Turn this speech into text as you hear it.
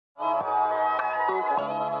It's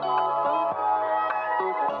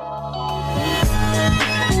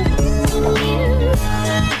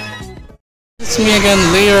me again,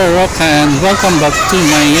 Leah Roca, and welcome back to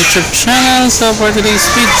my YouTube channel. So for today's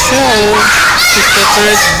video, it's the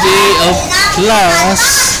third day of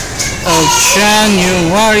class of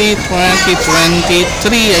January 2023.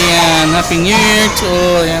 Ayan, Happy New Year to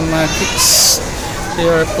all. Ayan, mga kids. They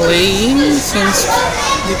are playing since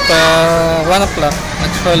di pa 1 o'clock.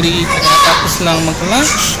 Actually, tapos lang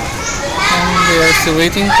mag-lunch. And they are still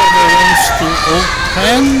waiting for the rooms to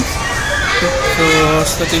open.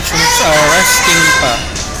 Because the teachers are resting pa.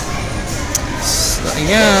 So,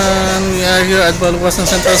 ayan, we are here at Baluwasan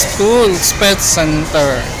Central School, Pet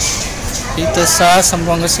Center. Dito sa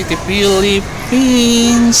Zamboanga City,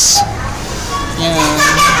 Philippines. Ayan.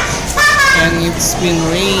 And it's been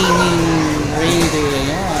raining, rainy day.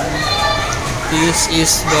 Ayan. This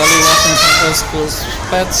is Baluwasan Central School's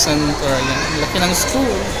Pet Center. Ayan. Laki ng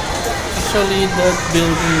school. Actually, that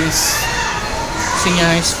building is Senior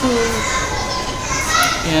High School.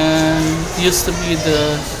 And it used to be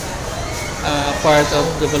the part of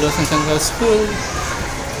the Baluwasan Central School,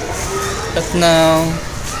 but now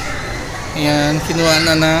ayan, kinuha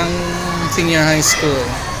na ng Senior High School.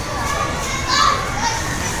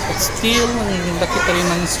 But still, ang laki pa rin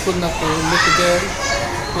ng school na to. Look at their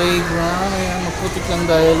playground. Ayan, maputik lang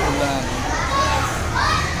dahil ulan.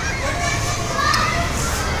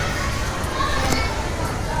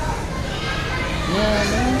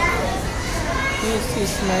 Ayan, this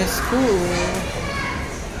is my school.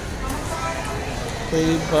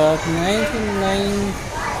 Way back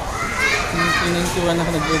 1991 ako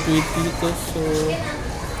nag-graduate dito. So,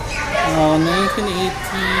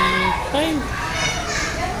 1985.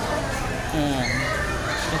 Ayan.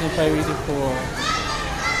 1984.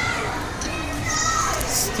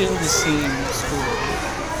 Still the same school.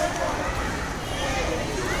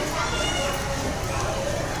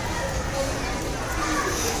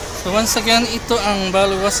 So once again, ito ang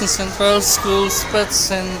Baluwasan Central School's Pet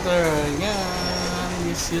Center. Ayan,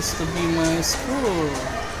 this used to be my school.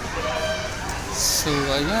 So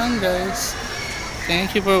ayan guys,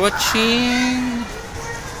 thank you for watching.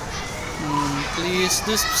 Please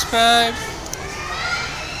do subscribe,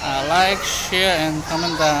 like, share, and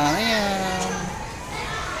comment down. Ayan.